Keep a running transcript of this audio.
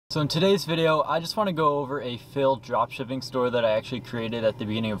So in today's video, I just want to go over a failed dropshipping store that I actually created at the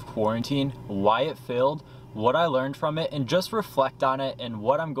beginning of quarantine, why it failed, what I learned from it, and just reflect on it and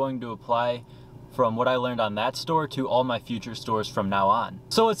what I'm going to apply from what I learned on that store to all my future stores from now on.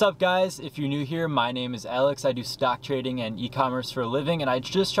 So what's up guys? If you're new here, my name is Alex. I do stock trading and e-commerce for a living, and I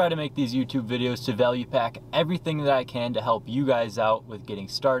just try to make these YouTube videos to value pack everything that I can to help you guys out with getting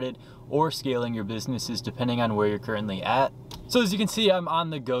started or scaling your businesses depending on where you're currently at. So as you can see, I'm on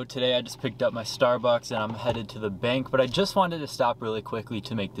the go today. I just picked up my Starbucks and I'm headed to the bank, but I just wanted to stop really quickly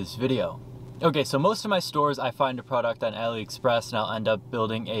to make this video. Okay, so most of my stores, I find a product on AliExpress and I'll end up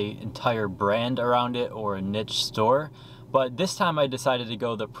building an entire brand around it or a niche store. But this time I decided to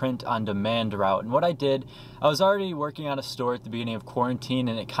go the print on demand route. And what I did, I was already working on a store at the beginning of quarantine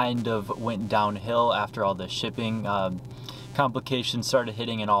and it kind of went downhill after all the shipping complications started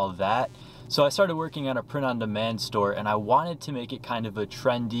hitting and all of that. So I started working on a print on demand store and I wanted to make it kind of a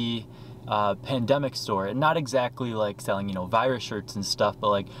trendy pandemic store, and not exactly like selling, virus shirts and stuff, but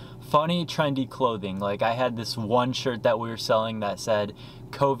like funny, trendy clothing. Like I had this one shirt that we were selling that said,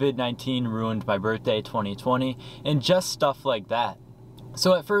 "COVID-19 ruined my birthday 2020, and just stuff like that.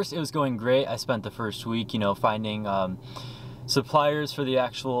 So at first it was going great. I spent the first week, finding suppliers for the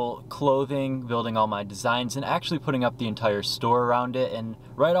actual clothing, building all my designs, and actually putting up the entire store around it. And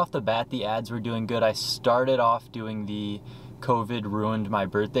right off the bat, the ads were doing good. I started off doing the COVID ruined my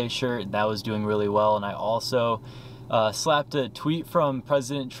birthday shirt, and that was doing really well. And I also slapped a tweet from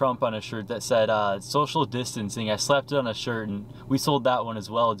President Trump on a shirt that said social distancing. I slapped it on a shirt and we sold that one as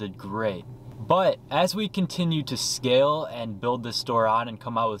well. It did great. But as we continued to scale and build this store on and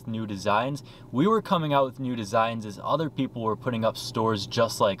come out with new designs, we were coming out with new designs as other people were putting up stores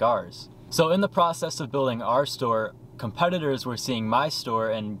just like ours. So in the process of building our store, competitors were seeing my store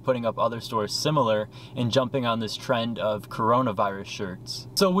and putting up other stores similar and jumping on this trend of coronavirus shirts.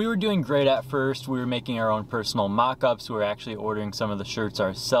 So we were doing great at first. We were making our own personal mock-ups. We were actually ordering some of the shirts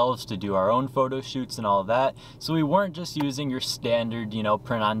ourselves to do our own photo shoots and all of that. So we weren't just using your standard,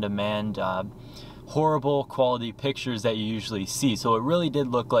 print on demand, horrible quality pictures that you usually see. So it really did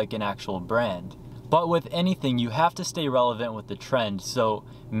look like an actual brand. But with anything, you have to stay relevant with the trend. So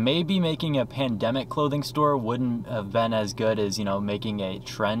maybe making a pandemic clothing store wouldn't have been as good as, making a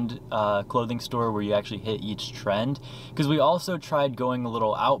trend clothing store where you actually hit each trend. Because we also tried going a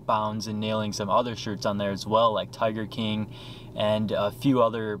little outbounds and nailing some other shirts on there as well, like Tiger King and a few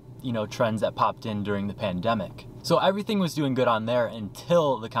other, trends that popped in during the pandemic. So everything was doing good on there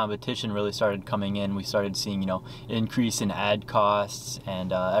until the competition really started coming in. We started seeing, an increase in ad costs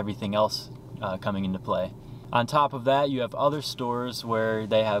and everything else coming into play. On top of that, you have other stores where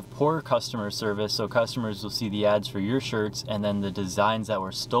they have poor customer service, so customers will see the ads for your shirts and then the designs that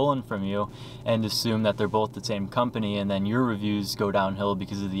were stolen from you and assume that they're both the same company, and then your reviews go downhill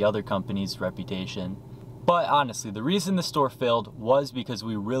because of the other company's reputation. But honestly, the reason the store failed was because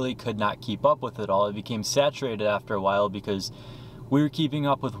we really could not keep up with it all. It became saturated after a while because we were keeping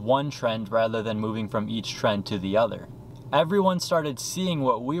up with one trend rather than moving from each trend to the other. Everyone started seeing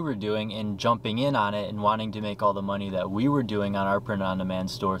what we were doing and jumping in on it and wanting to make all the money that we were doing on our print on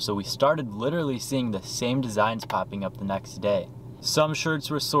demand store. So we started literally seeing the same designs popping up the next day. Some shirts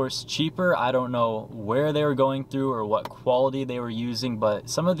were sourced cheaper. I don't know where they were going through or what quality they were using, but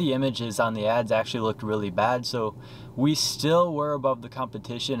some of the images on the ads actually looked really bad. So we still were above the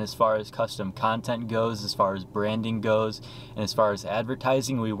competition as far as custom content goes, as far as branding goes, and as far as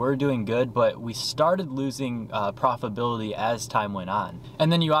advertising. We were doing good, but we started losing profitability as time went on.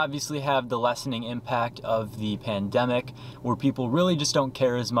 And then you obviously have the lessening impact of the pandemic, where people really just don't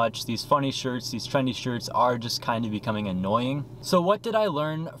care as much. These funny shirts, these trendy shirts are just kind of becoming annoying. So what did I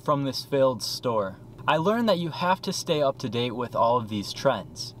learn from this failed store? I learned that you have to stay up to date with all of these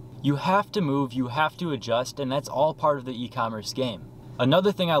trends. You have to move, you have to adjust, and that's all part of the e-commerce game.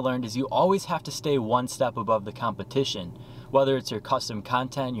 Another thing I learned is you always have to stay one step above the competition. Whether it's your custom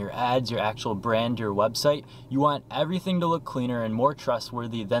content, your ads, your actual brand, your website, you want everything to look cleaner and more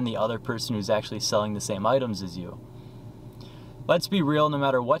trustworthy than the other person who's actually selling the same items as you. Let's be real, no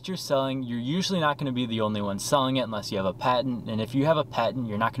matter what you're selling, you're usually not going to be the only one selling it unless you have a patent. And if you have a patent,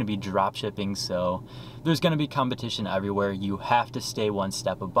 you're not going to be drop shipping, so there's going to be competition everywhere. You have to stay one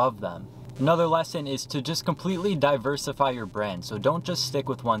step above them. Another lesson is to just completely diversify your brand. So don't just stick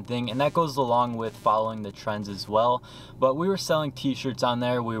with one thing, and that goes along with following the trends as well. But we were selling t-shirts on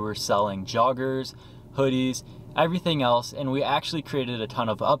there, we were selling joggers, hoodies, everything else, and we actually created a ton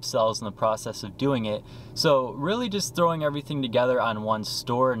of upsells in the process of doing it. So really just throwing everything together on one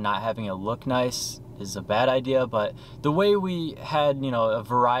store and not having it look nice is a bad idea, but the way we had, a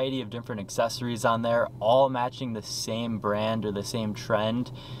variety of different accessories on there, all matching the same brand or the same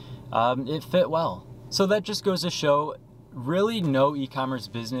trend, it fit well. So that just goes to show, really no e-commerce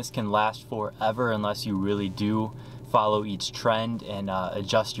business can last forever unless you really do follow each trend and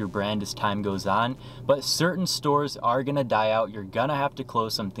adjust your brand as time goes on. But certain stores are gonna die out. You're gonna have to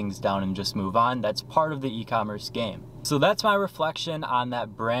close some things down and just move on. That's part of the e-commerce game. So that's my reflection on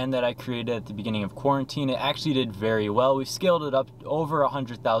that brand that I created at the beginning of quarantine. It actually did very well. We scaled it up over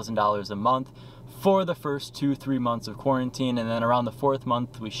 $100,000 a month for the first 2-3 months of quarantine, and then around the 4th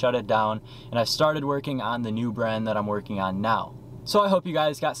month we shut it down, and I started working on the new brand that I'm working on now. So I hope you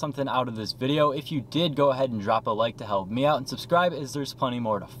guys got something out of this video. If you did, go ahead and drop a like to help me out, and subscribe as there's plenty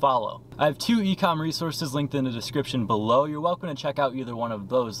more to follow. I have 2 ecom resources linked in the description below. You're welcome to check out either one of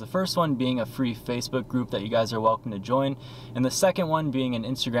those. The first one being a free Facebook group that you guys are welcome to join, and the second one being an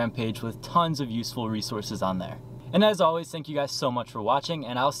Instagram page with tons of useful resources on there. And as always, thank you guys so much for watching,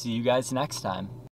 and I'll see you guys next time.